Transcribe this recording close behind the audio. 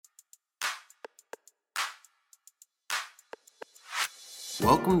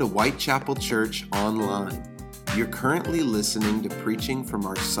Welcome to Whitechapel Church Online. You're currently listening to preaching from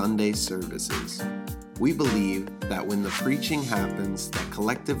our Sunday services. We believe that when the preaching happens, that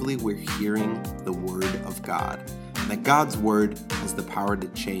collectively we're hearing the Word of God, and that God's Word has the power to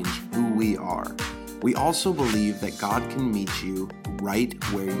change who we are. We also believe that God can meet you right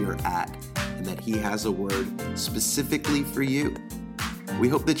where you're at, and that He has a word specifically for you. We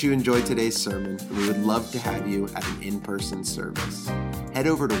hope that you enjoyed today's sermon, and we would love to have you at an in-person service. Head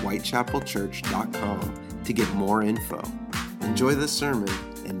over to whitechapelchurch.com to get more info. Enjoy the sermon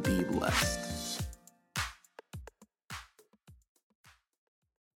and be blessed.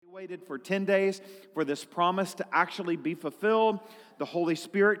 We waited for 10 days for this promise to actually be fulfilled. The Holy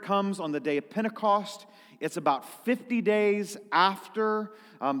Spirit comes on the day of Pentecost. It's about 50 days after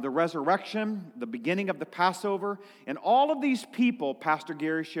the resurrection, the beginning of the Passover. And all of these people, Pastor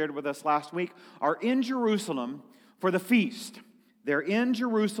Gary shared with us last week, are in Jerusalem for the feast. They're in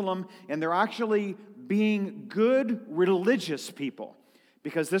Jerusalem, and they're actually being good religious people,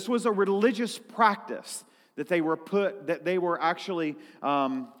 because this was a religious practice that they were actually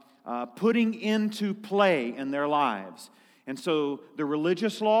putting into play in their lives. And so the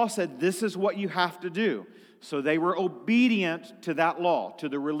religious law said, this is what you have to do. So they were obedient to that law, to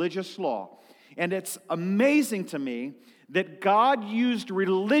the religious law. And it's amazing to me that God used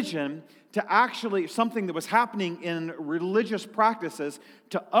religion to actually, something that was happening in religious practices,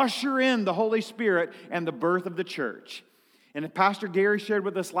 to usher in the Holy Spirit and the birth of the church. And Pastor Gary shared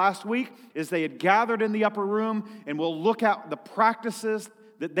with us last week is they had gathered in the upper room, and we'll look at the practices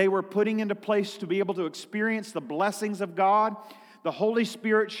that they were putting into place to be able to experience the blessings of God. The Holy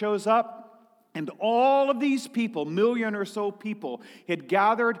Spirit shows up, and all of these people, million or so people, had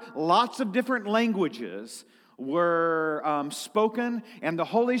gathered. Lots of different languages were spoken, and the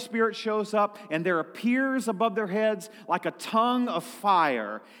Holy Spirit shows up, and there appears above their heads like a tongue of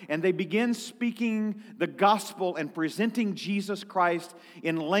fire, and they begin speaking the gospel and presenting Jesus Christ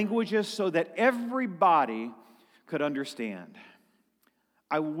in languages so that everybody could understand.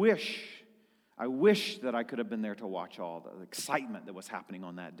 I wish that I could have been there to watch all the excitement that was happening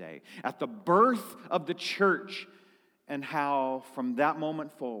on that day at the birth of the church, and how from that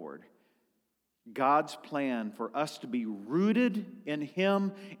moment forward, God's plan for us to be rooted in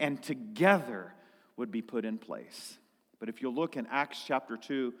Him and together would be put in place. But if you'll look in Acts chapter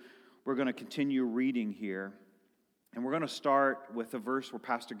 2, we're going to continue reading here. And we're going to start with the verse where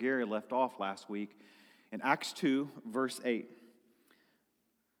Pastor Gary left off last week in Acts 2, verse 8.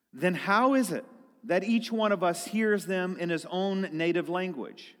 Then how is it that each one of us hears them in his own native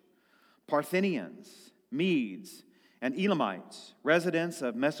language? Parthians, Medes, and Elamites, residents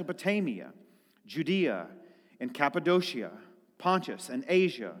of Mesopotamia, Judea and Cappadocia, Pontus and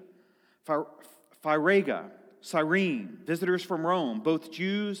Asia, Phrygia, Cyrene, visitors from Rome, both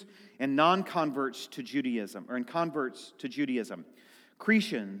Jews and non-converts to Judaism, or in converts to Judaism,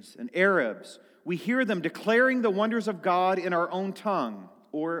 Cretians and Arabs, we hear them declaring the wonders of God in our own tongue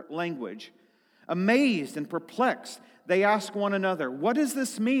or language. Amazed and perplexed, they ask one another, "What does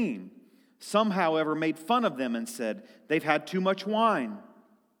this mean?" Some, however, made fun of them and said, "They've had too much wine."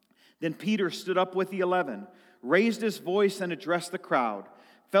 Then Peter stood up with the 11, raised his voice and addressed the crowd.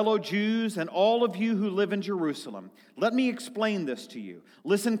 "Fellow Jews and all of you who live in Jerusalem, let me explain this to you.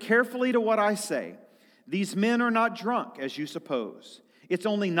 Listen carefully to what I say. These men are not drunk, as you suppose. It's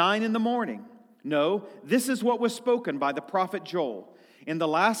only 9 a.m. No, this is what was spoken by the prophet Joel. In the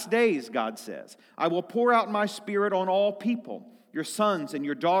last days, God says, I will pour out my Spirit on all people. Your sons and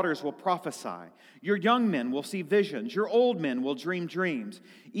your daughters will prophesy. Your young men will see visions. Your old men will dream dreams.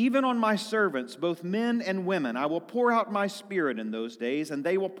 Even on my servants, both men and women, I will pour out my Spirit in those days, and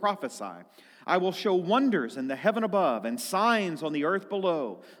they will prophesy. I will show wonders in the heaven above and signs on the earth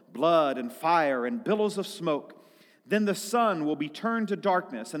below, blood and fire and billows of smoke. Then the sun will be turned to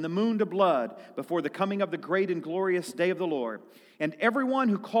darkness and the moon to blood before the coming of the great and glorious day of the Lord. And everyone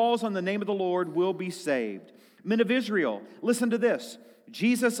who calls on the name of the Lord will be saved. Men of Israel, listen to this.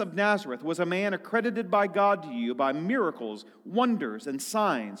 Jesus of Nazareth was a man accredited by God to you by miracles, wonders, and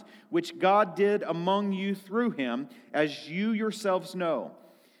signs, which God did among you through him, as you yourselves know.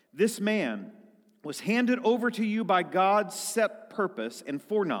 This man was handed over to you by God's set purpose and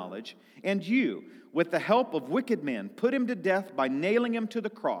foreknowledge, and you, with the help of wicked men, put him to death by nailing him to the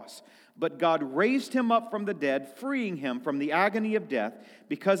cross. But God raised him up from the dead, freeing him from the agony of death,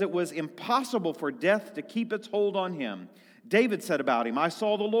 because it was impossible for death to keep its hold on him. David said about him, I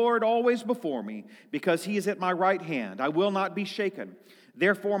saw the Lord always before me, because he is at my right hand. I will not be shaken.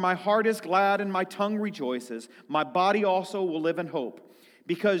 Therefore my heart is glad and my tongue rejoices. My body also will live in hope.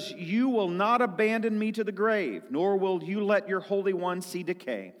 because you will not abandon me to the grave, nor will you let your Holy One see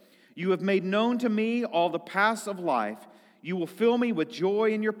decay. You have made known to me all the paths of life. You will fill me with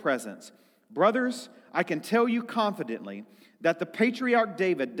joy in your presence. Brothers, I can tell you confidently that the patriarch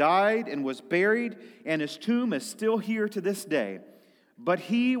David died and was buried, and his tomb is still here to this day. But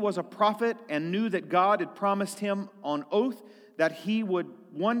he was a prophet and knew that God had promised him on oath that he would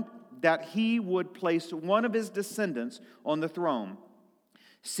place one of his descendants on the throne.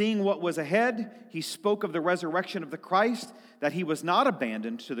 Seeing what was ahead, he spoke of the resurrection of the Christ, that he was not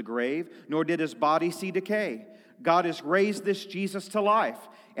abandoned to the grave, nor did his body see decay. God has raised this Jesus to life,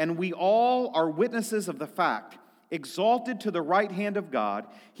 and we all are witnesses of the fact. Exalted to the right hand of God,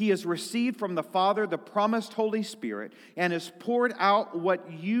 he has received from the Father the promised Holy Spirit, and has poured out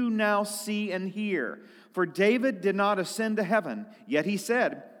what you now see and hear. For David did not ascend to heaven, yet he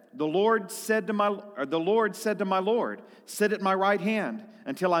said, The Lord said to my Lord, sit at my right hand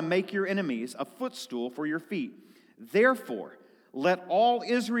until I make your enemies a footstool for your feet. Therefore, let all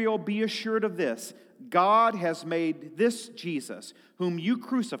Israel be assured of this: God has made this Jesus, whom you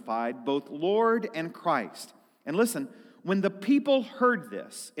crucified, both Lord and Christ. And listen, when the people heard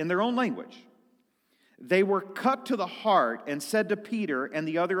this in their own language, they were cut to the heart and said to Peter and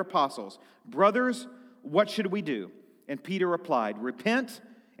the other apostles, Brothers, what should we do? And Peter replied, Repent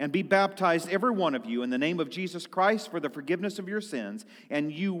and be baptized, every one of you, in the name of Jesus Christ for the forgiveness of your sins,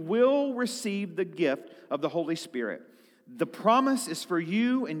 and you will receive the gift of the Holy Spirit. The promise is for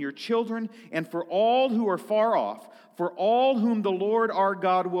you and your children, and for all who are far off, for all whom the Lord our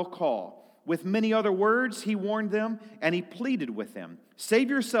God will call. With many other words, he warned them, and he pleaded with them, Save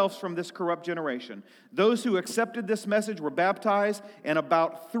yourselves from this corrupt generation. Those who accepted this message were baptized, and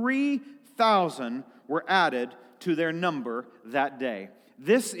about 3,000 were added to their number that day.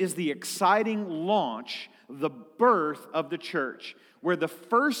 This is the exciting launch, the birth of the church, where the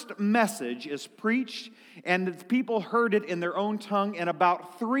first message is preached and the people heard it in their own tongue, and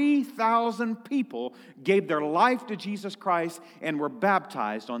about 3,000 people gave their life to Jesus Christ and were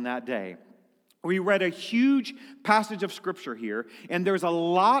baptized on that day. We read a huge passage of Scripture here, and there's a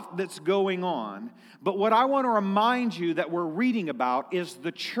lot that's going on. But what I want to remind you that we're reading about is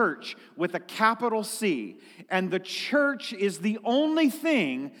the church with a capital C. And the church is the only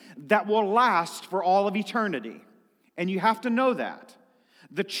thing that will last for all of eternity. And you have to know that.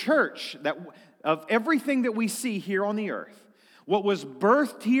 The church, that of everything that we see here on the earth, what was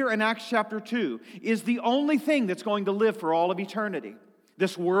birthed here in Acts chapter 2, is the only thing that's going to live for all of eternity.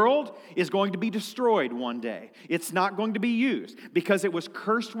 This world is going to be destroyed one day. It's not going to be used because it was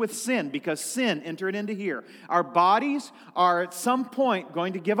cursed with sin, because sin entered into here. Our bodies are at some point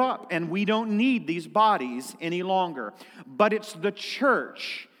going to give up, and we don't need these bodies any longer. But it's the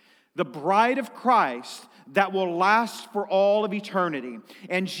church, the bride of Christ, that will last for all of eternity.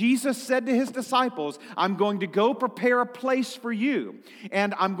 And Jesus said to his disciples, I'm going to go prepare a place for you,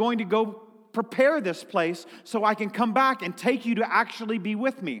 and I'm going to go prepare this place so I can come back and take you to actually be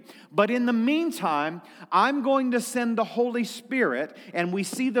with me. But in the meantime, I'm going to send the Holy Spirit, and we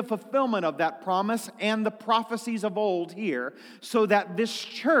see the fulfillment of that promise and the prophecies of old here, so that this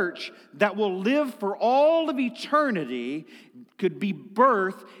church that will live for all of eternity could be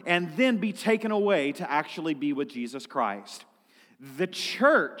birthed and then be taken away to actually be with Jesus Christ. The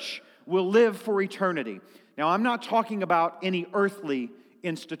church will live for eternity. Now, I'm not talking about any earthly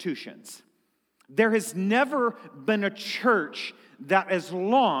institutions. There has never been a church that has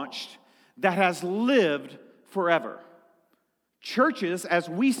launched that has lived forever. Churches, as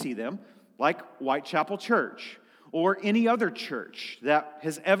we see them, like Whitechapel Church or any other church that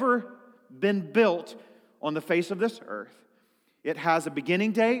has ever been built on the face of this earth, it has a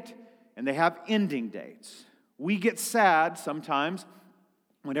beginning date and they have ending dates. We get sad sometimes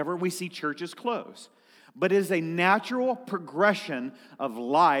whenever we see churches close. But it is a natural progression of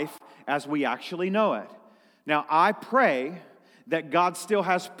life as we actually know it. Now, I pray that God still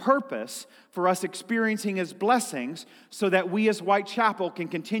has purpose for us experiencing His blessings so that we as Whitechapel can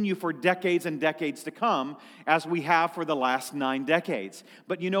continue for decades and decades to come as we have for the last 9 decades.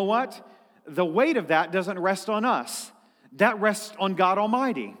 But you know what? The weight of that doesn't rest on us. That rests on God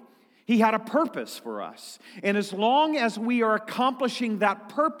Almighty. He had a purpose for us. And as long as we are accomplishing that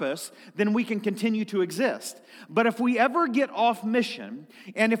purpose, then we can continue to exist. But if we ever get off mission,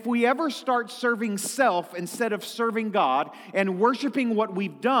 and if we ever start serving self instead of serving God, and worshiping what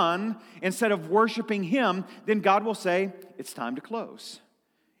we've done instead of worshiping Him, then God will say, it's time to close.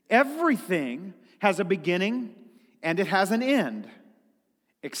 Everything has a beginning and it has an end,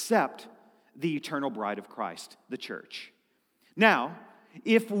 except the eternal bride of Christ, the church. Now,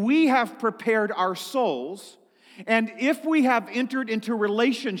 if we have prepared our souls And if we have entered into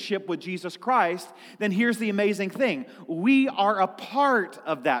relationship with Jesus Christ, then here's the amazing thing. We are a part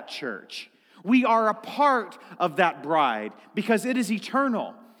of that church. We are a part of that bride because it is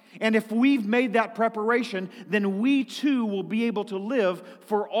eternal. And if we've made that preparation, then we too will be able to live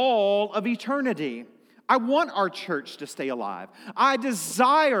for all of eternity. I want our church to stay alive. I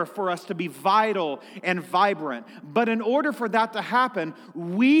desire for us to be vital and vibrant. But in order for that to happen,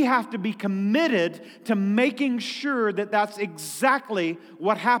 we have to be committed to making sure that that's exactly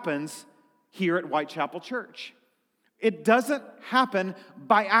what happens here at Whitechapel Church. It doesn't happen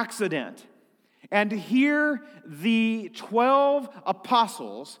by accident. And here the 12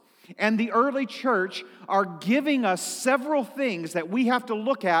 apostles and the early church are giving us several things that we have to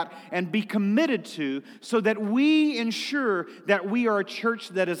look at and be committed to so that we ensure that we are a church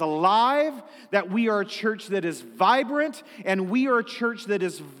that is alive, that we are a church that is vibrant, and we are a church that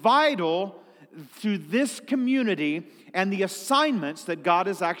is vital to this community and the assignments that God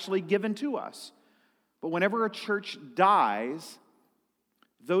has actually given to us. But whenever a church dies,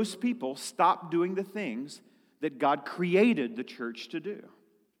 those people stop doing the things that God created the church to do.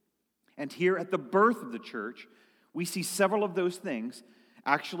 And here at the birth of the church, we see several of those things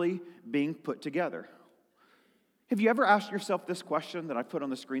actually being put together. Have you ever asked yourself this question that I put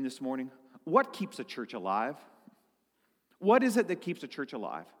on the screen this morning? What keeps a church alive? What is it that keeps a church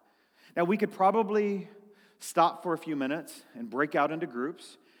alive? Now, we could probably stop for a few minutes and break out into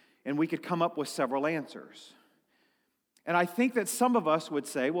groups, and we could come up with several answers. And I think that some of us would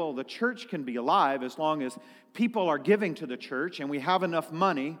say, well, the church can be alive as long as people are giving to the church and we have enough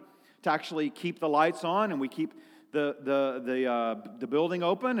money to actually keep the lights on and we keep the building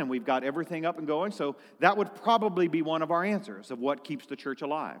open and we've got everything up and going. So that would probably be one of our answers of what keeps the church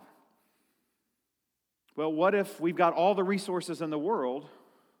alive. Well, what if we've got all the resources in the world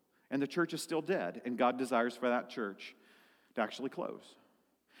and the church is still dead and God desires for that church to actually close?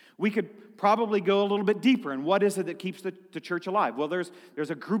 We could probably go a little bit deeper. And what is it that keeps the church alive? Well, there's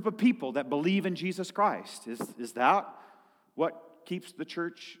a group of people that believe in Jesus Christ. Is that what keeps the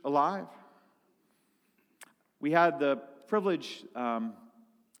church alive? We had the privilege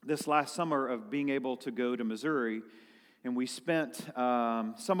this last summer of being able to go to Missouri, and we spent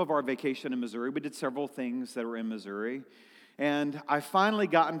some of our vacation in Missouri. We did several things that were in Missouri, and I finally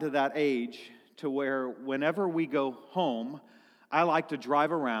gotten to that age to where whenever we go home, I like to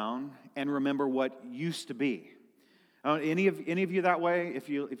drive around and remember what used to be. Any of you that way? If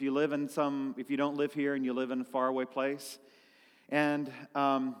you don't live here and you live in a faraway place. And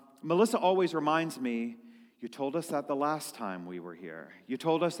Melissa always reminds me, you told us that the last time we were here. You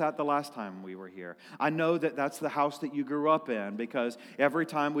told us that the last time we were here. I know that that's the house that you grew up in because every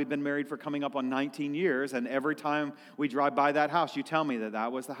time we've been married for coming up on 19 years and every time we drive by that house, you tell me that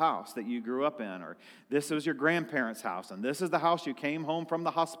that was the house that you grew up in, or this was your grandparents' house and this is the house you came home from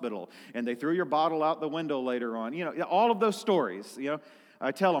the hospital and they threw your bottle out the window later on. You know, all of those stories,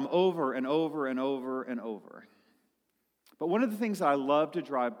 I tell them over and over and over and over. But one of the things that I love to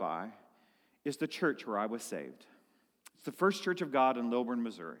drive by is the church where I was saved. It's the First Church of God in Lilburn,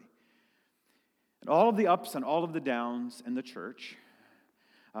 Missouri. And all of the ups and all of the downs in the church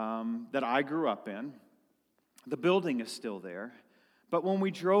that I grew up in, the building is still there. But when we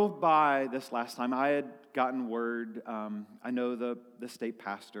drove by this last time, I had gotten word, I know the state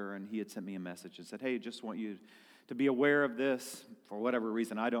pastor, and he had sent me a message and said, hey, just want you to be aware of this for whatever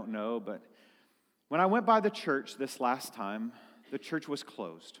reason, I don't know. But when I went by the church this last time, the church was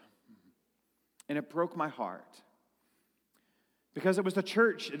closed. And it broke my heart. Because it was the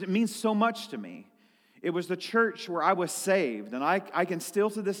church, it means so much to me. It was the church where I was saved. And I can still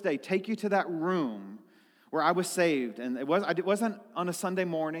to this day take you to that room where I was saved. And it wasn't on a Sunday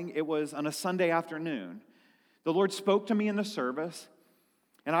morning, it was on a Sunday afternoon. The Lord spoke to me in the service,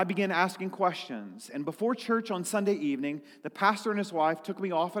 and I began asking questions. And before church on Sunday evening, the pastor and his wife took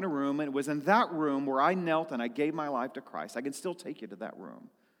me off in a room, and it was in that room where I knelt and I gave my life to Christ. I can still take you to that room.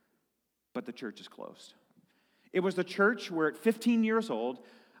 But the church is closed. It was the church where at 15 years old,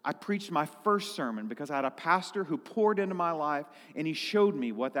 I preached my first sermon because I had a pastor who poured into my life and he showed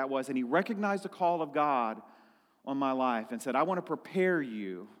me what that was. And he recognized the call of God on my life and said, I want to prepare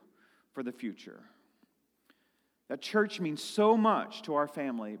you for the future. That church means so much to our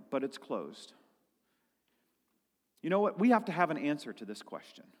family, but it's closed. You know what? We have to have an answer to this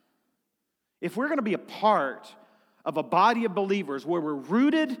question. If we're going to be a part of a body of believers where we're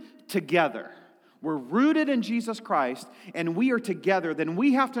rooted together, we're rooted in Jesus Christ, and we are together, then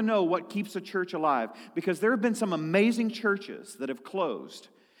we have to know what keeps the church alive. Because there have been some amazing churches that have closed.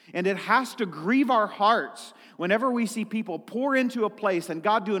 And it has to grieve our hearts whenever we see people pour into a place and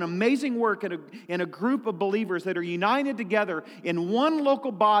God do an amazing work in a group of believers that are united together in one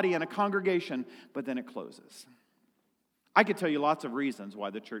local body and a congregation, but then it closes. I could tell you lots of reasons why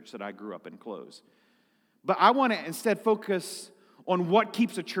the church that I grew up in closed. But I want to instead focus on what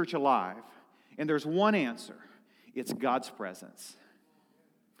keeps a church alive. And there's one answer. It's God's presence.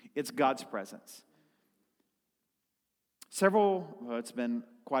 It's God's presence. It's been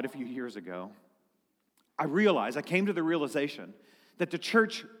quite a few years ago, I came to the realization that the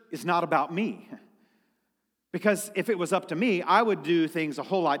church is not about me. Because if it was up to me, I would do things a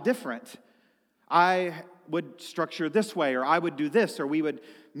whole lot different. I would structure this way, or I would do this, or we would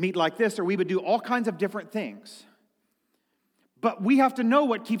meet like this, or we would do all kinds of different things. But we have to know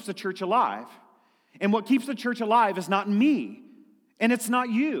what keeps the church alive. And what keeps the church alive is not me, and it's not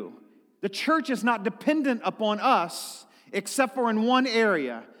you. The church is not dependent upon us, except for in one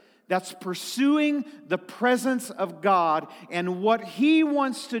area. That's pursuing the presence of God and what He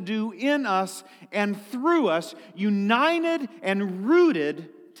wants to do in us and through us, united and rooted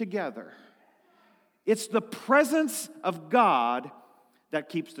together. It's the presence of God that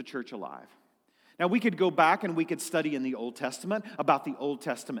keeps the church alive. Now, we could go back and we could study in the Old Testament about the Old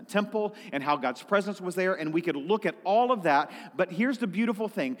Testament temple and how God's presence was there, and we could look at all of that. But here's the beautiful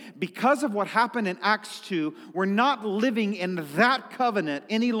thing. Because of what happened in Acts 2, we're not living in that covenant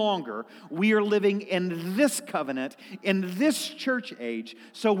any longer. We are living in this covenant, in this church age.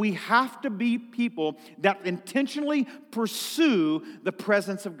 So we have to be people that intentionally pursue the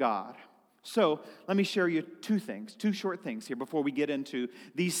presence of God. So let me share you two short things here before we get into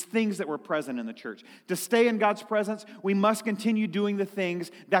these things that were present in the church. To stay in God's presence, we must continue doing the things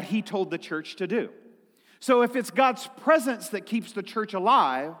that He told the church to do. So if it's God's presence that keeps the church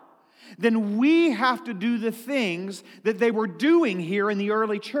alive, then we have to do the things that they were doing here in the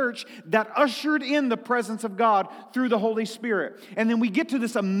early church that ushered in the presence of God through the Holy Spirit. And then we get to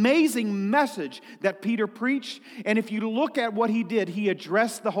this amazing message that Peter preached. And if you look at what he did, he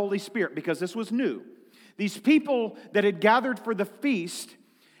addressed the Holy Spirit because this was new. These people that had gathered for the feast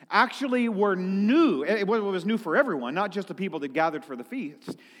actually were new. It was new for everyone, not just the people that gathered for the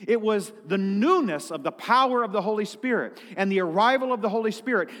feast. It was the newness of the power of the Holy Spirit and the arrival of the Holy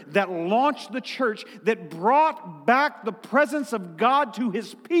Spirit that launched the church, that brought back the presence of God to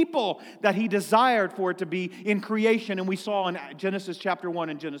His people that He desired for it to be in creation. And we saw in Genesis chapter 1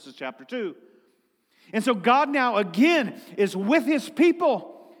 and Genesis chapter 2. And so God now again is with His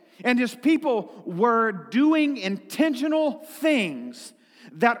people. And His people were doing intentional things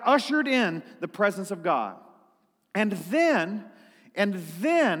that ushered in the presence of God. And then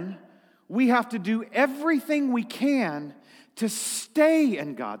we have to do everything we can to stay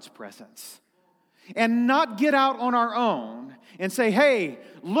in God's presence and not get out on our own and say, hey,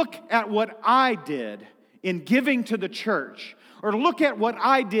 look at what I did in giving to the church, or look at what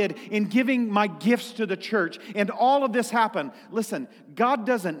I did in giving my gifts to the church, and all of this happened. Listen, God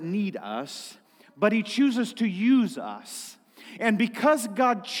doesn't need us, but He chooses to use us. And because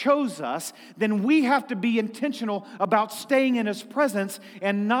God chose us, then we have to be intentional about staying in His presence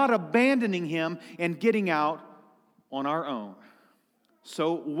and not abandoning Him and getting out on our own.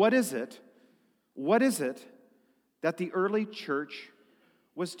 So what is it that the early church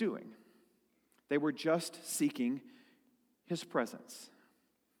was doing? They were just seeking His presence.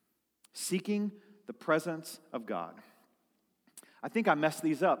 Seeking the presence of God. I think I messed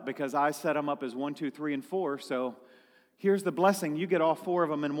these up because I set them up as 1, 2, 3, and 4, so here's the blessing. You get all 4 of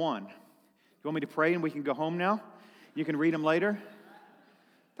them in one. You want me to pray and we can go home now? You can read them later?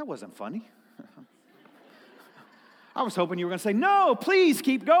 That wasn't funny. I was hoping you were going to say, no, please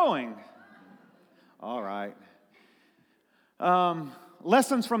keep going. All right.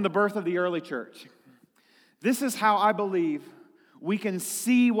 Lessons from the birth of the early church. This is how I believe we can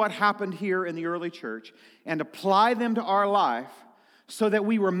see what happened here in the early church and apply them to our life so that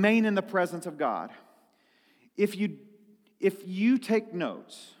we remain in the presence of God. If you take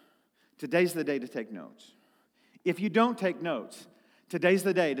notes, today's the day to take notes. If you don't take notes, today's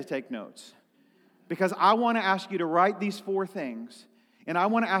the day to take notes. Because I want to ask you to write these 4 things, and I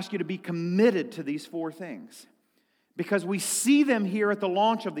want to ask you to be committed to these 4 things. Because we see them here at the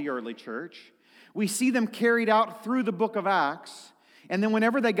launch of the early church. We see them carried out through the book of Acts. And then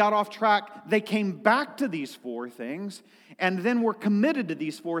whenever they got off track, they came back to these 4 things and then were committed to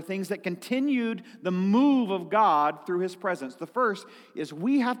these 4 things that continued the move of God through His presence. The first is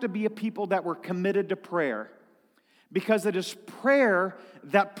we have to be a people that were committed to prayer because it is prayer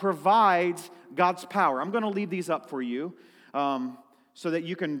that provides God's power. I'm going to leave these up for you so that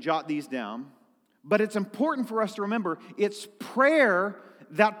you can jot these down. But it's important for us to remember it's prayer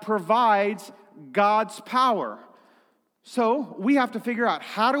that provides God's power. So we have to figure out,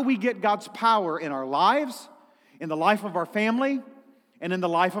 how do we get God's power in our lives, in the life of our family, and in the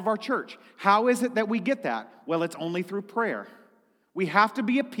life of our church? How is it that we get that? Well, it's only through prayer. We have to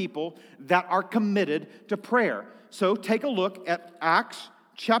be a people that are committed to prayer. So take a look at Acts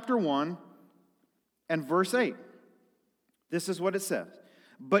chapter 1 and verse 8. This is what it says.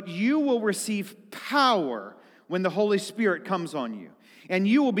 But you will receive power when the Holy Spirit comes on you, and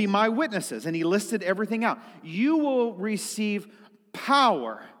you will be my witnesses. And he listed everything out. You will receive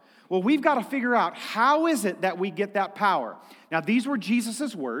power. Well, we've got to figure out, how is it that we get that power? Now, these were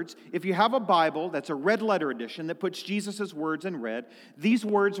Jesus' words. If you have a Bible that's a red letter edition that puts Jesus' words in red, these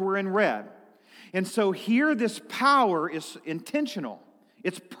words were in red. And so here, this power is intentional.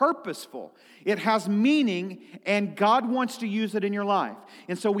 It's purposeful. It has meaning, and God wants to use it in your life.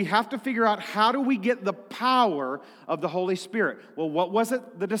 And so we have to figure out, how do we get the power of the Holy Spirit? Well, what was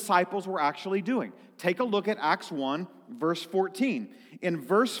it the disciples were actually doing? Take a look at Acts 1, verse 14. In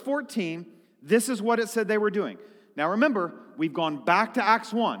verse 14, this is what it said they were doing. Now remember, we've gone back to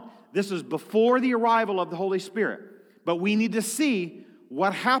Acts 1. This is before the arrival of the Holy Spirit. But we need to see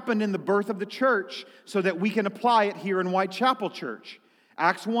what happened in the birth of the church so that we can apply it here in Whitechapel Church.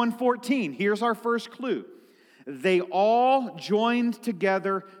 Acts 1:14, here's our first clue. They all joined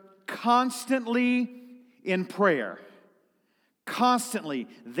together constantly in prayer. Constantly,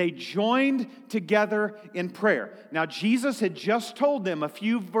 they joined together in prayer. Now, Jesus had just told them a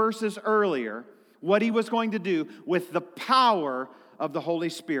few verses earlier what he was going to do with the power of the Holy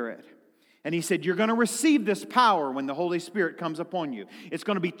Spirit. And he said, you're going to receive this power when the Holy Spirit comes upon you. It's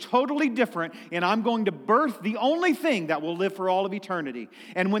going to be totally different, and I'm going to birth the only thing that will live for all of eternity.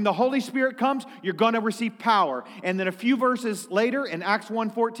 And when the Holy Spirit comes, you're going to receive power. And then a few verses later, in Acts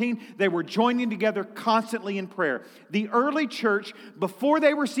 1:14, they were joining together constantly in prayer. The early church, before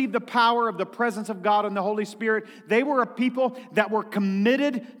they received the power of the presence of God and the Holy Spirit, they were a people that were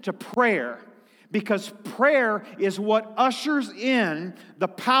committed to prayer. Because prayer is what ushers in the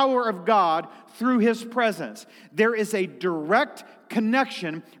power of God through His presence. There is a direct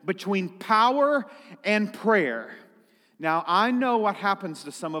connection between power and prayer. Now, I know what happens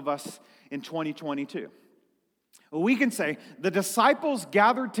to some of us in 2022. We can say the disciples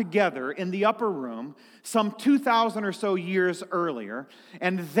gathered together in the upper room some 2,000 or so years earlier,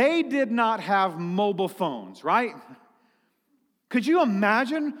 and they did not have mobile phones, right? Could you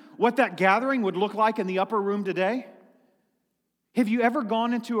imagine what that gathering would look like in the upper room today? Have you ever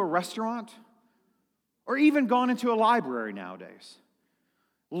gone into a restaurant or even gone into a library nowadays?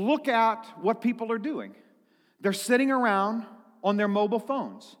 Look at what people are doing. They're sitting around on their mobile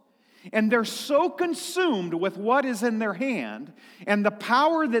phones, and they're so consumed with what is in their hand and the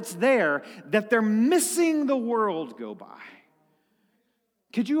power that's there that they're missing the world go by.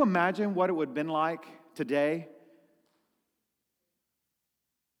 Could you imagine what it would have been like today?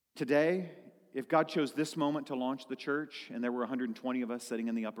 Today, if God chose this moment to launch the church, and there were 120 of us sitting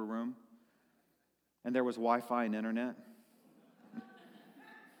in the upper room, and there was Wi-Fi and internet.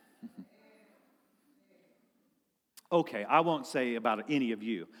 Okay, I won't say about any of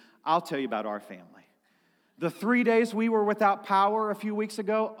you. I'll tell you about our family. The 3 days we were without power a few weeks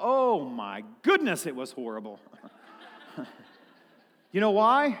ago, oh my goodness, it was horrible. You know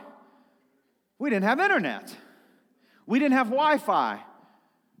why? We didn't have internet. We didn't have Wi-Fi.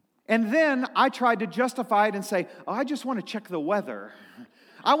 And then I tried to justify it and say, oh, I just want to check the weather.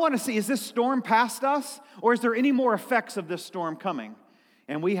 I want to see, is this storm past us? Or is there any more effects of this storm coming?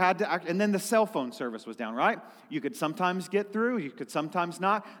 And we had to, and then the cell phone service was down, right? You could sometimes get through, you could sometimes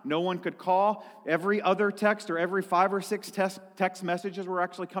not. No one could call. Every other text or every 5 or 6 text messages were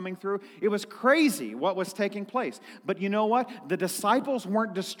actually coming through. It was crazy what was taking place. But you know what? The disciples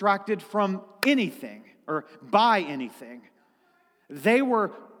weren't distracted from anything or by anything. They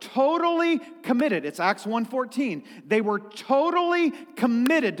were totally committed. It's Acts 1:14. They were totally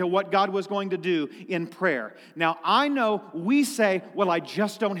committed to what God was going to do in prayer. Now, I know we say, well, I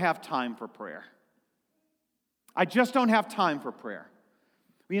just don't have time for prayer. I just don't have time for prayer.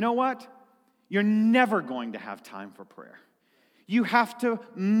 Well, you know what? You're never going to have time for prayer. You have to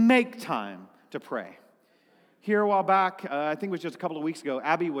make time to pray. Here a while back, I think it was just a couple of weeks ago,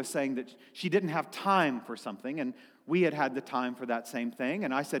 Abby was saying that she didn't have time for something, and we had the time for that same thing.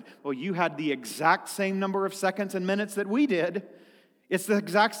 And I said, well, you had the exact same number of seconds and minutes that we did. It's the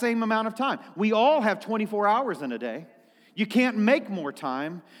exact same amount of time. We all have 24 hours in a day. You can't make more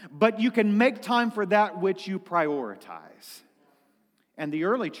time, but you can make time for that which you prioritize. And the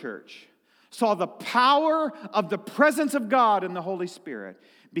early church saw the power of the presence of God and the Holy Spirit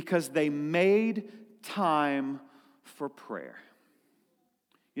because they made time for prayer.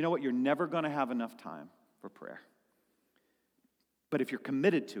 you know what? You're never going to have enough time for prayer. But if you're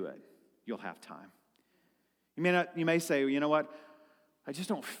committed to it, you'll have time. You may say, you know what? I just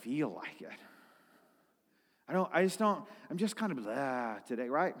don't feel like it. I'm just kind of blah today,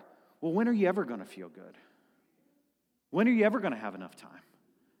 right? Well, when are you ever going to feel good? When are you ever going to have enough time?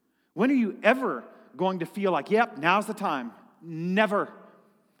 When are you ever going to feel like, yep, now's the time? Never.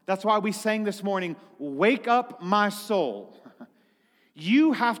 That's why we sang this morning, wake up my soul.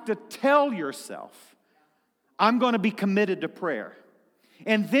 You have to tell yourself, I'm going to be committed to prayer.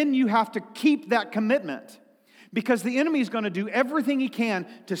 And then you have to keep that commitment, because the enemy is going to do everything he can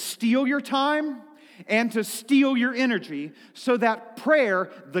to steal your time and to steal your energy, so that prayer,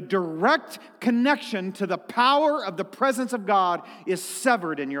 the direct connection to the power of the presence of God, is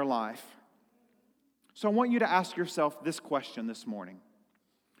severed in your life. So I want you to ask yourself this question this morning.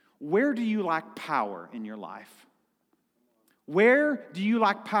 Where do you lack power in your life? Where do you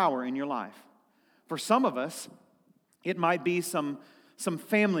lack power in your life? For some of us, it might be some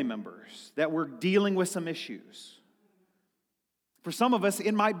family members that we're dealing with some issues. For some of us,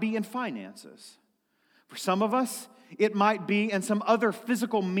 it might be in finances. For some of us, it might be in some other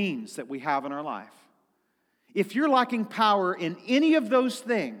physical means that we have in our life. If you're lacking power in any of those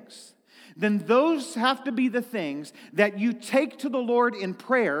things, then those have to be the things that you take to the Lord in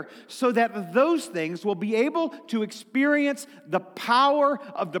prayer, so that those things will be able to experience the power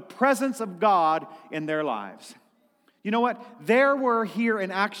of the presence of God in their lives. You know what? There were here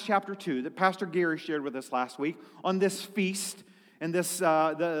in Acts chapter 2 that Pastor Gary shared with us last week on this feast and this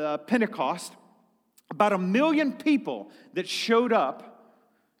the Pentecost, about 1 million people that showed up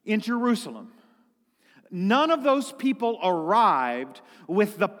in Jerusalem. None of those people arrived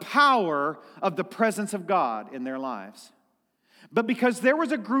with the power of the presence of God in their lives. But because there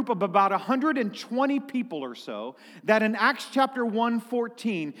was a group of about 120 people or so that in Acts chapter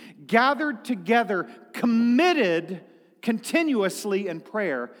 1:14 gathered together, committed continuously in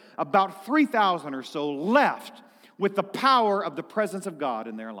prayer, about 3,000 or so left with the power of the presence of God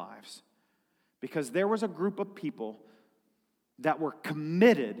in their lives. Because there was a group of people that were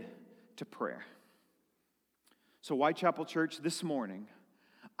committed to prayer. So Whitechapel Church, this morning,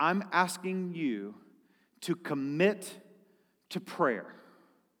 I'm asking you to commit to prayer.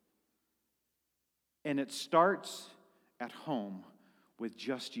 And it starts at home with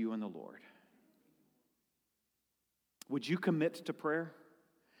just you and the Lord. Would you commit to prayer?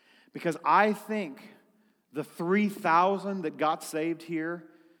 Because I think the 3,000 that got saved here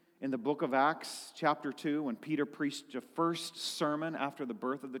in the book of Acts, chapter 2, when Peter preached the first sermon after the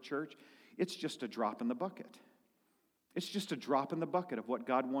birth of the church, it's just a drop in the bucket. It's just a drop in the bucket of what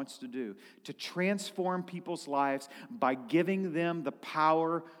God wants to do, to transform people's lives by giving them the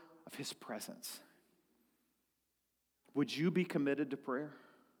power of His presence. Would you be committed to prayer?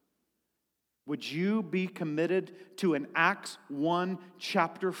 Would you be committed to an Acts 1,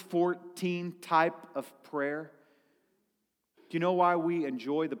 chapter 14 type of prayer? Do you know why we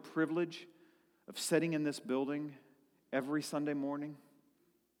enjoy the privilege of sitting in this building every Sunday morning?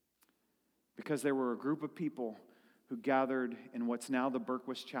 Because there were a group of people who gathered in what's now the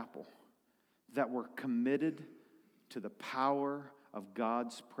Berquist Chapel that were committed to the power of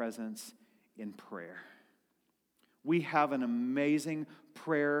God's presence in prayer. We have an amazing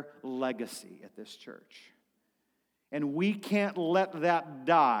prayer legacy at this church. And we can't let that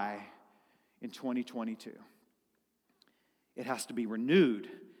die in 2022. It has to be renewed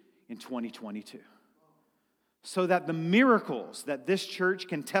in 2022. So that the miracles that this church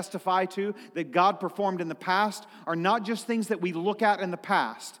can testify to, that God performed in the past, are not just things that we look at in the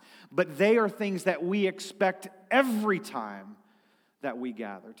past, but they are things that we expect every time that we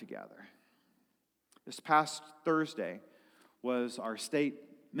gather together. This past Thursday was our state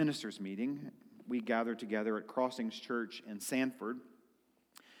ministers meeting. We gathered together at Crossings Church in Sanford.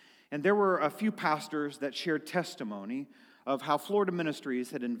 And there were a few pastors that shared testimony of how Florida Ministries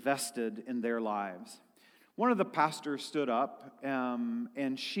had invested in their lives. One of the pastors stood up,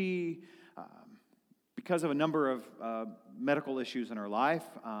 and she, because of a number of medical issues in her life,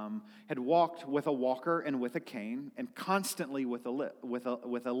 had walked with a walker and with a cane, and constantly with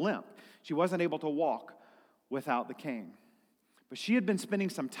a limp. She wasn't able to walk without the cane. But she had been spending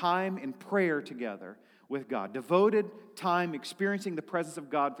some time in prayer together with God, devoted time experiencing the presence of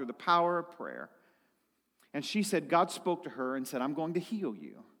God through the power of prayer. And she said, God spoke to her and said, I'm going to heal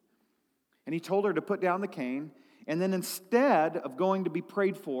you. And He told her to put down the cane, and then instead of going to be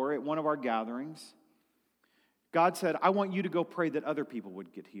prayed for at one of our gatherings, God said, I want you to go pray that other people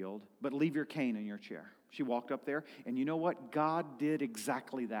would get healed, but leave your cane in your chair. She walked up there, and you know what? God did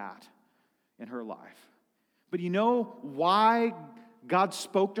exactly that in her life. But you know why God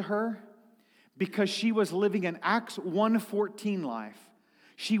spoke to her because she was living an Acts 1:14 life.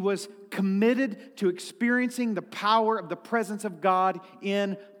 She was committed to experiencing the power of the presence of God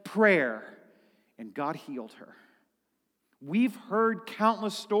in prayer, and God healed her. We've heard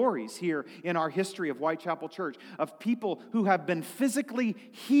countless stories here in our history of Whitechapel Church of people who have been physically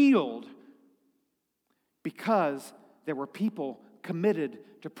healed because there were people committed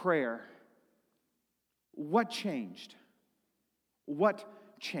to prayer. What changed? What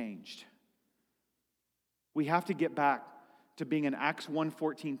changed? We have to get back to being an Acts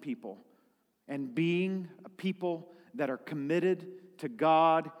 1:14 people and being a people that are committed to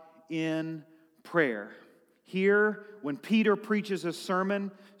God in prayer. Here, when Peter preaches a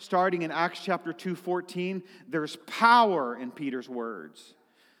sermon, starting in Acts chapter 2:14, there's power in Peter's words.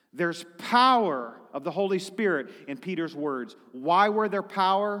 There's power of the Holy Spirit in Peter's words. Why were there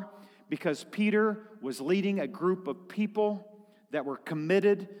power? Because Peter was leading a group of people that were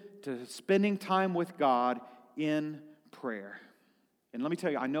committed to spending time with God in prayer. And let me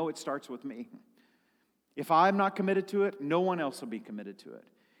tell you, I know it starts with me. If I'm not committed to it, no one else will be committed to it.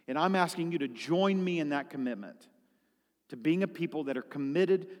 And I'm asking you to join me in that commitment to being a people that are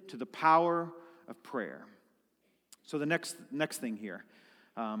committed to the power of prayer. So the next thing here,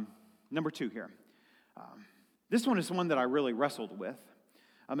 number 2 here. This one is one that I really wrestled with.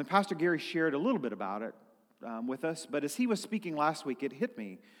 And Pastor Gary shared a little bit about it with us, but as he was speaking last week, it hit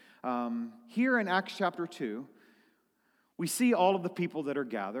me. Here in Acts chapter 2, we see all of the people that are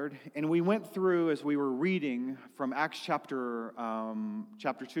gathered, and we went through, as we were reading from Acts chapter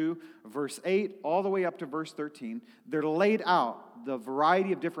 2, verse 8, all the way up to verse 13. They're laid out, the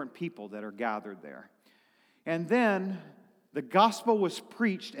variety of different people that are gathered there. And then the gospel was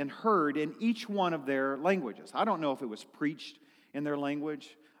preached and heard in each one of their languages. I don't know if it was preached in their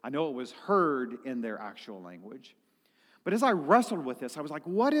language. I know it was heard in their actual language. But as I wrestled with this, I was like,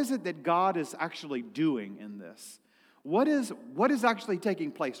 what is it that God is actually doing in this? What is actually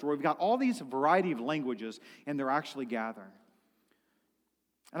taking place where we've got all these variety of languages and they're actually gathering?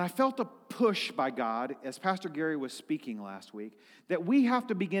 And I felt a push by God, as Pastor Gary was speaking last week, that we have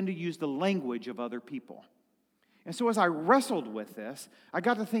to begin to use the language of other people. And so as I wrestled with this, I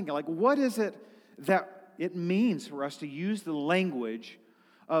got to thinking, like, what is it that it means for us to use the language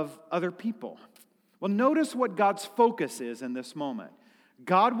of other people? Well, notice what God's focus is in this moment.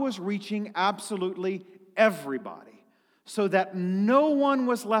 God was reaching absolutely everybody, so that no one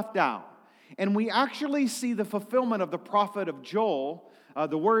was left out. And we actually see the fulfillment of the prophet of Joel,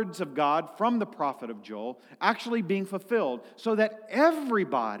 the words of God from the prophet of Joel, actually being fulfilled, so that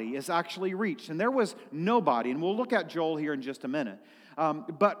everybody is actually reached. And there was nobody, and we'll look at Joel here in just a minute,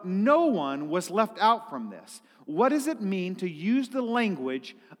 but no one was left out from this. What does it mean to use the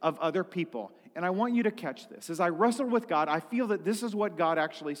language of other people? And I want you to catch this. As I wrestled with God, I feel that this is what God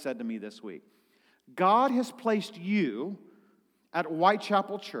actually said to me this week. God has placed you at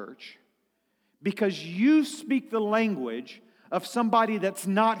Whitechapel Church because you speak the language of somebody that's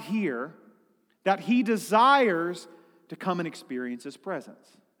not here, that He desires to come and experience His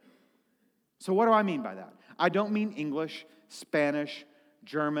presence. So what do I mean by that? I don't mean English, Spanish,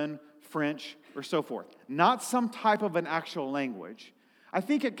 German, French, or so forth. Not some type of an actual language. I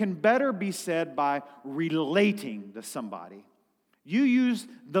think it can better be said by relating to somebody. You use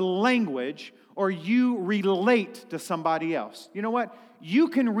the language or you relate to somebody else. You know what? You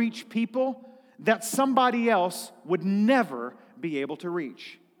can reach people that somebody else would never be able to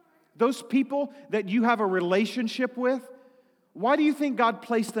reach. Those people that you have a relationship with, why do you think God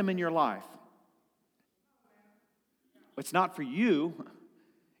placed them in your life? It's not for you,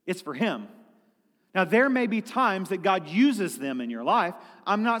 it's for Him. Now, there may be times that God uses them in your life.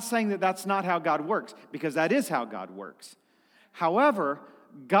 I'm not saying that that's not how God works, because that is how God works. However,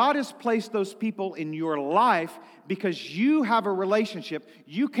 God has placed those people in your life because you have a relationship.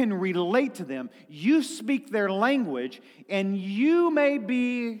 You can relate to them. You speak their language, and you may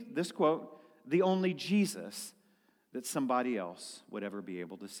be, this quote, the only Jesus that somebody else would ever be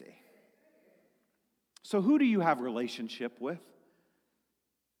able to see. So who do you have a relationship with?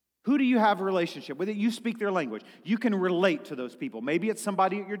 Who do you have a relationship with? You speak their language. You can relate to those people. Maybe it's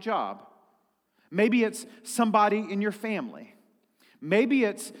somebody at your job. Maybe it's somebody in your family. Maybe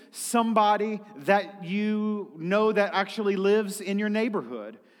it's somebody that you know that actually lives in your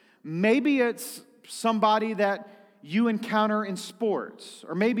neighborhood. Maybe it's somebody that you encounter in sports,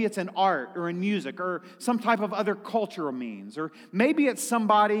 or maybe it's in art or in music or some type of other cultural means, or maybe it's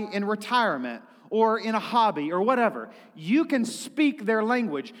somebody in retirement or in a hobby or whatever. You can speak their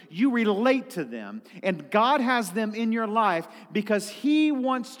language. You relate to them. And God has them in your life because He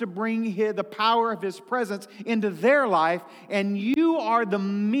wants to bring the power of His presence into their life, and you are the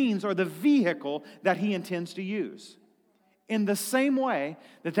means or the vehicle that He intends to use. In the same way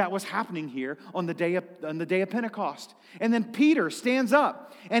that was happening here on the day of Pentecost. And then Peter stands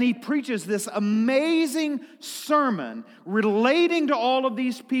up and he preaches this amazing sermon relating to all of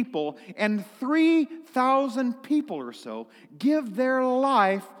these people, and 3,000 people or so give their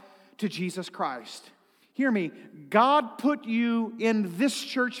life to Jesus Christ. Hear me, God put you in this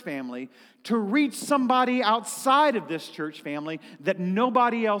church family to reach somebody outside of this church family that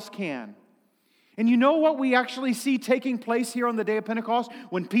nobody else can. And you know what we actually see taking place here on the day of Pentecost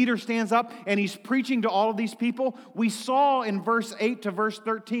when Peter stands up and he's preaching to all of these people? We saw in verse 8 to verse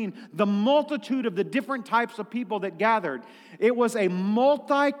 13 the multitude of the different types of people that gathered. It was a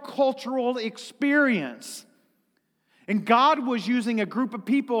multicultural experience. And God was using a group of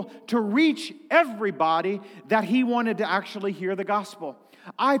people to reach everybody that He wanted to actually hear the gospel.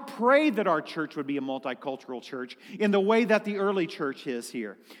 I pray that our church would be a multicultural church in the way that the early church is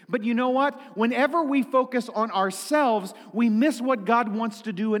here. But you know what? Whenever we focus on ourselves, we miss what God wants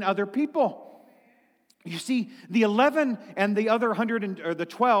to do in other people. You see, the 11 and the other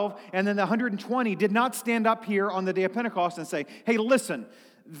 12 and then the 120 did not stand up here on the day of Pentecost and say, hey, listen,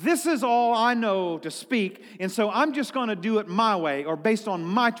 this is all I know to speak, and so I'm just going to do it my way or based on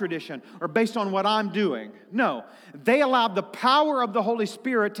my tradition or based on what I'm doing. No, they allowed the power of the Holy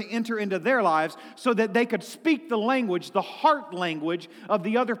Spirit to enter into their lives so that they could speak the language, the heart language of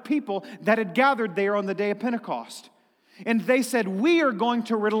the other people that had gathered there on the day of Pentecost. And they said, we are going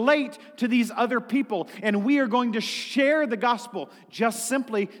to relate to these other people and we are going to share the gospel. Just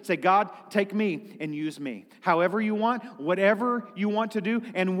simply say, God, take me and use me. However you want, whatever you want to do,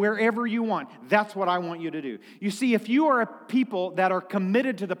 and wherever you want. That's what I want you to do. You see, if you are a people that are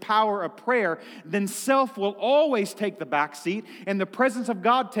committed to the power of prayer, then self will always take the back seat and the presence of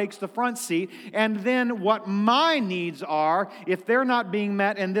God takes the front seat. And then what my needs are, if they're not being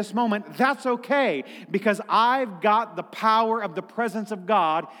met in this moment, that's okay because I've got the power of the presence of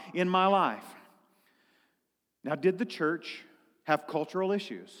God in my life. Now, did the church have cultural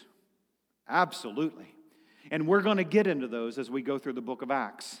issues? Absolutely. And we're going to get into those as we go through the book of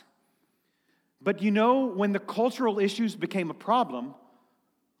Acts. But you know, when the cultural issues became a problem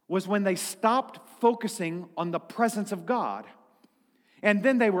was when they stopped focusing on the presence of God. And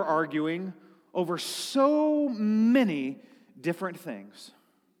then they were arguing over so many different things.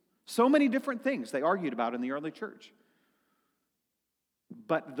 So many different things they argued about in the early church.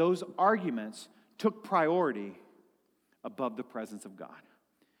 But those arguments took priority above the presence of God.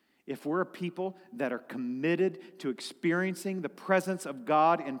 If we're a people that are committed to experiencing the presence of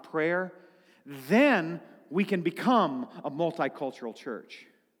God in prayer, then we can become a multicultural church.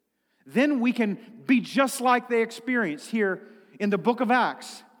 Then we can be just like they experienced here in the book of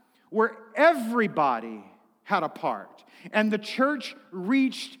Acts, where everybody had a part, and the church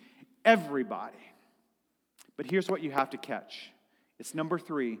reached everybody. But here's what you have to catch. It's number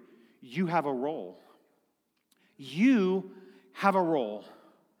 3, you have a role. You have a role.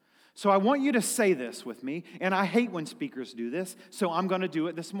 So I want you to say this with me, and I hate when speakers do this, so I'm going to do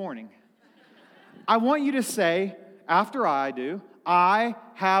it this morning. I want you to say, after I do, I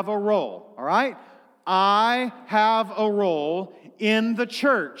have a role, all right? I have a role in the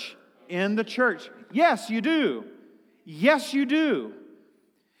church. In the church. Yes, you do. Yes, you do.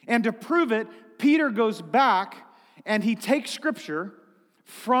 And to prove it, Peter goes back and he takes scripture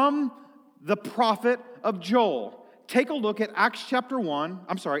from the prophet of Joel. Take a look at Acts chapter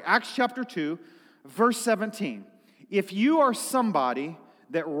 2, verse 17. If you are somebody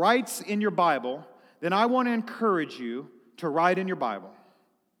that writes in your Bible, then I want to encourage you to write in your Bible.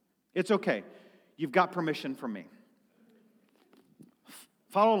 It's okay. You've got permission from me.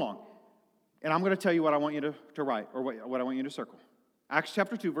 Follow along. And I'm going to tell you what I want you to write, or what I want you to circle. Acts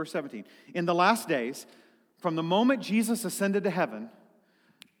chapter 2, verse 17. In the last days, from the moment Jesus ascended to heaven,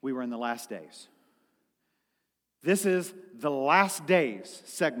 we were in the last days. This is the last days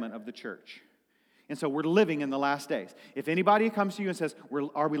segment of the church. And so we're living in the last days. If anybody comes to you and says,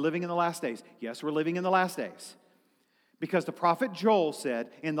 are we living in the last days? Yes, we're living in the last days. Because the prophet Joel said,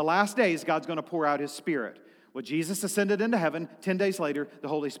 in the last days, God's going to pour out His Spirit. Well, Jesus ascended into heaven. 10 days later, the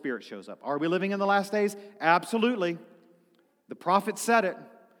Holy Spirit shows up. Are we living in the last days? Absolutely. The prophet said it.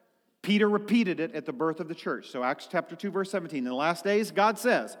 Peter repeated it at the birth of the church. So Acts chapter 2, verse 17. In the last days, God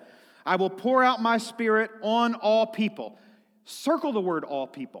says, I will pour out my Spirit on all people. Circle the word all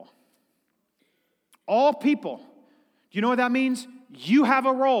people. All people. Do you know what that means? You have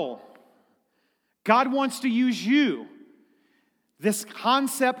a role. God wants to use you. This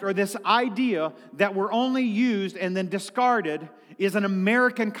concept or this idea that we're only used and then discarded is an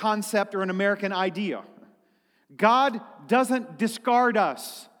American concept or an American idea. God doesn't discard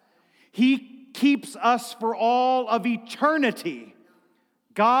us. He keeps us for all of eternity.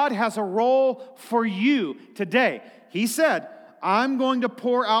 God has a role for you today. He said, I'm going to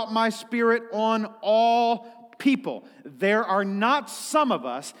pour out my Spirit on all people. There are not some of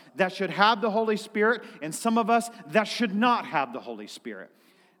us that should have the Holy Spirit and some of us that should not have the Holy Spirit.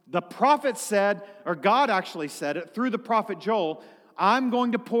 The prophet said, or God actually said it through the prophet Joel, I'm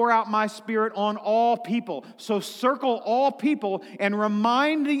going to pour out my Spirit on all people. So circle all people and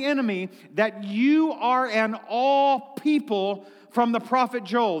remind the enemy that you are an all people from the prophet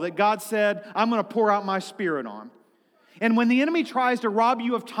Joel that God said, I'm going to pour out my Spirit on. And when the enemy tries to rob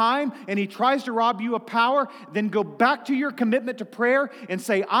you of time and he tries to rob you of power, then go back to your commitment to prayer and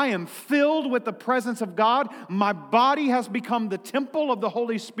say, I am filled with the presence of God. My body has become the temple of the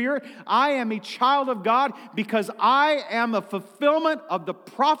Holy Spirit. I am a child of God because I am a fulfillment of the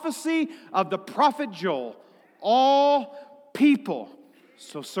prophecy of the prophet Joel. All people.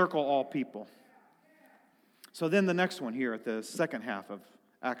 So circle all people. So then the next one here at the second half of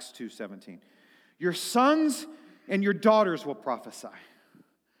Acts 2:17. Your sons and your daughters will prophesy.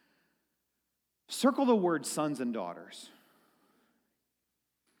 Circle the word sons and daughters.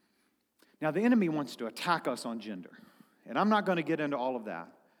 Now, the enemy wants to attack us on gender, and I'm not going to get into all of that.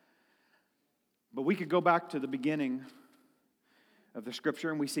 But we could go back to the beginning of the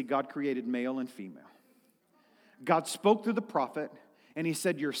scripture, and we see God created male and female. God spoke through the prophet, and he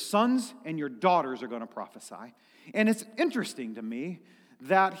said, your sons and your daughters are going to prophesy. And it's interesting to me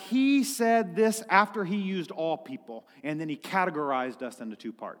that he said this after he used all people, and then he categorized us into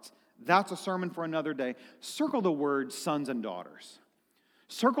two parts. That's a sermon for another day. Circle the word sons and daughters.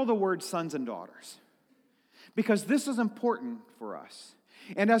 Circle the word sons and daughters. Because this is important for us.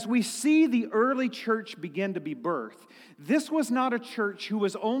 And as we see the early church begin to be birthed, this was not a church who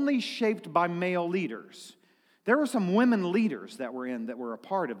was only shaped by male leaders. There were some women leaders that were a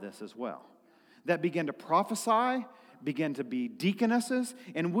part of this as well, that began to prophesy, began to be deaconesses,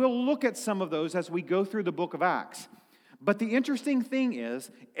 and we'll look at some of those as we go through the book of Acts. But the interesting thing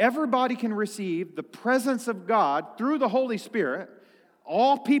is, everybody can receive the presence of God through the Holy Spirit,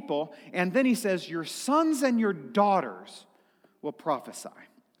 all people, and then he says, your sons and your daughters will prophesy.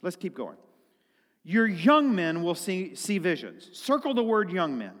 Let's keep going. Your young men will see visions. Circle the word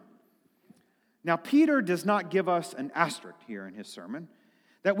young men. Now, Peter does not give us an asterisk here in his sermon,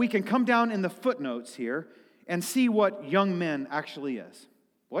 that we can come down in the footnotes here and see what young men actually is.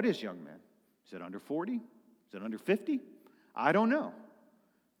 What is young men? Is it under 40? Is it under 50? I don't know.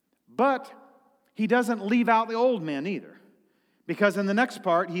 But he doesn't leave out the old men either. Because in the next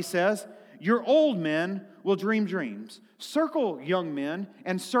part, he says, your old men will dream dreams. Circle young men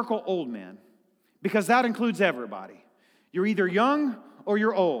and circle old men. Because that includes everybody. You're either young or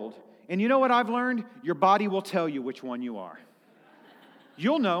you're old. And you know what I've learned? Your body will tell you which one you are.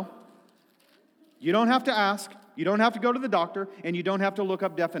 You'll know. You don't have to ask, you don't have to go to the doctor, and you don't have to look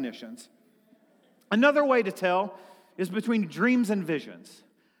up definitions. Another way to tell is between dreams and visions.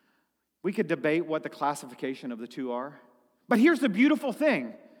 We could debate what the classification of the two are. But here's the beautiful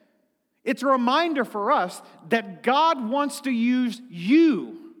thing. It's a reminder for us that God wants to use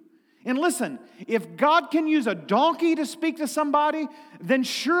you. And listen, if God can use a donkey to speak to somebody, then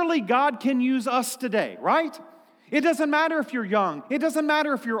surely God can use us today, right? It doesn't matter if you're young. It doesn't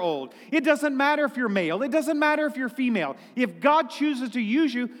matter if you're old. It doesn't matter if you're male. It doesn't matter if you're female. If God chooses to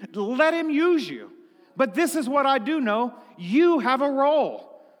use you, let him use you. But this is what I do know. You have a role.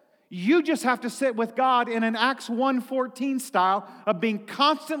 You just have to sit with God in an Acts 1:14 style of being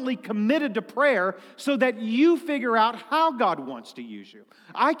constantly committed to prayer so that you figure out how God wants to use you.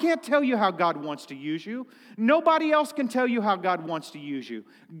 I can't tell you how God wants to use you. Nobody else can tell you how God wants to use you.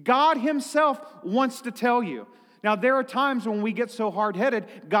 God himself wants to tell you. Now, there are times when we get so hard-headed,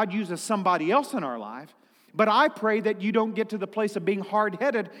 God uses somebody else in our life. But I pray that you don't get to the place of being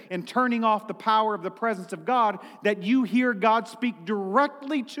hard-headed and turning off the power of the presence of God, that you hear God speak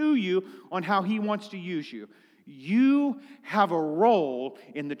directly to you on how he wants to use you. You have a role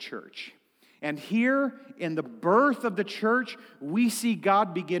in the church. And here in the birth of the church, we see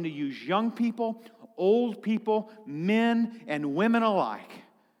God begin to use young people, old people, men and women alike.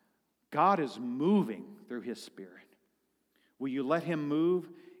 God is moving through his Spirit. Will you let him move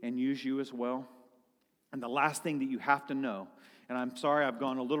and use you as well? And the last thing that you have to know, and I'm sorry I've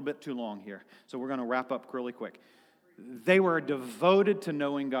gone a little bit too long here, so we're going to wrap up really quick. They were devoted to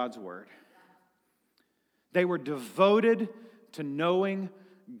knowing God's word. They were devoted to knowing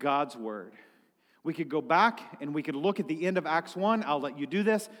God's word. We could go back and we could look at the end of Acts 1. I'll let you do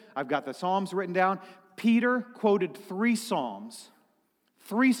this. I've got the Psalms written down. Peter quoted 3 Psalms.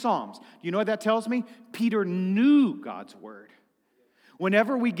 3 Psalms. You know what that tells me? Peter knew God's word.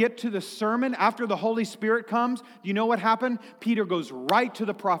 Whenever we get to the sermon, after the Holy Spirit comes, do you know what happened? Peter goes right to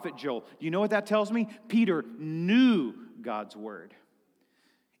the prophet Joel. Do you know what that tells me? Peter knew God's word.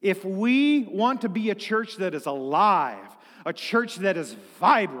 If we want to be a church that is alive, a church that is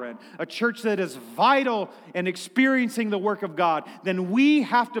vibrant, a church that is vital and experiencing the work of God, then we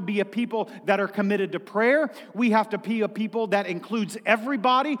have to be a people that are committed to prayer. We have to be a people that includes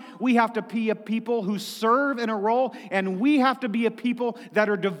everybody. We have to be a people who serve in a role, and we have to be a people that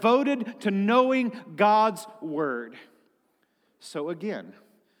are devoted to knowing God's word. So again,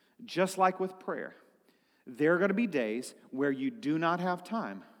 just like with prayer, there are going to be days where you do not have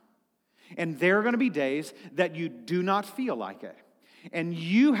time. And there are going to be days that you do not feel like it. And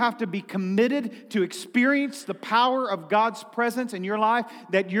you have to be committed to experience the power of God's presence in your life,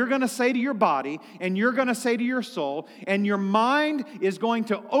 that you're going to say to your body and you're going to say to your soul, and your mind is going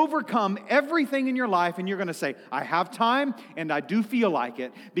to overcome everything in your life, and you're going to say, I have time and I do feel like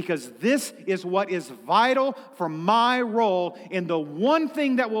it, because this is what is vital for my role in the one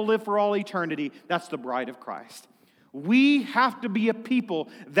thing that will live for all eternity. That's the bride of Christ. We have to be a people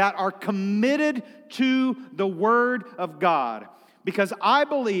that are committed to the Word of God. Because I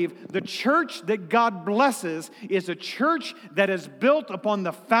believe the church that God blesses is a church that is built upon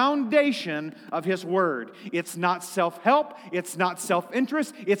the foundation of His Word. It's not self-help. It's not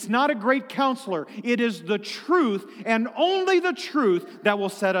self-interest. It's not a great counselor. It is the truth, and only the truth, that will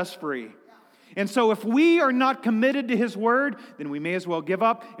set us free. And so if we are not committed to His Word, then we may as well give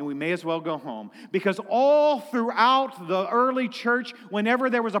up and we may as well go home. Because all throughout the early church, whenever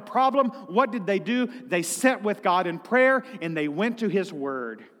there was a problem, what did they do? They sat with God in prayer and they went to His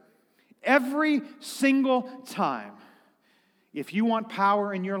Word. Every single time. If you want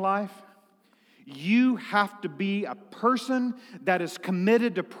power in your life, you have to be a person that is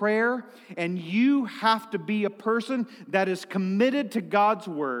committed to prayer, and you have to be a person that is committed to God's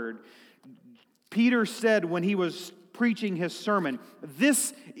Word. Peter said when he was preaching his sermon,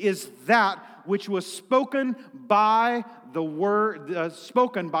 this is that which was spoken by the word,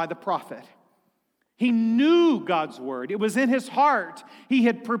 spoken by the prophet. He knew God's word. It was in his heart. He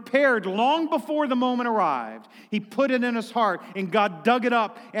had prepared long before the moment arrived. He put it in his heart, and God dug it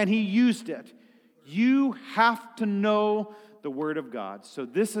up and He used it. You have to know the word of God. So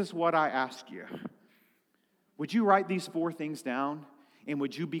this is what I ask you. Would you write these 4 things down, and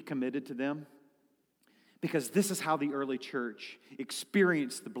would you be committed to them? Because this is how the early church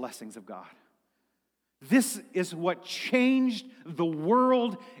experienced the blessings of God. This is what changed the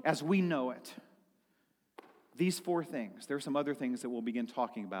world as we know it. These 4 things. There are some other things that we'll begin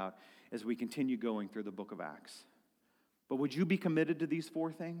talking about as we continue going through the book of Acts. But would you be committed to these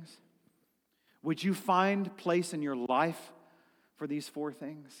 4 things? Would you find place in your life for these 4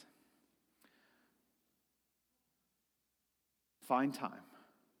 things? Find time.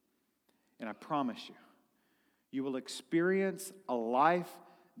 And I promise you, you will experience a life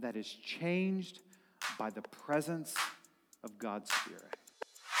that is changed by the presence of God's Spirit.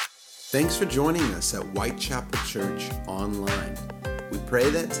 Thanks for joining us at Whitechapel Church Online. We pray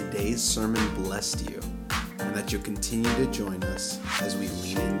that today's sermon blessed you, and that you'll continue to join us as we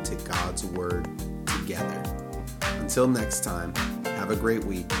lean into God's Word together. Until next time, have a great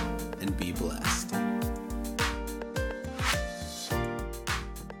week and be blessed.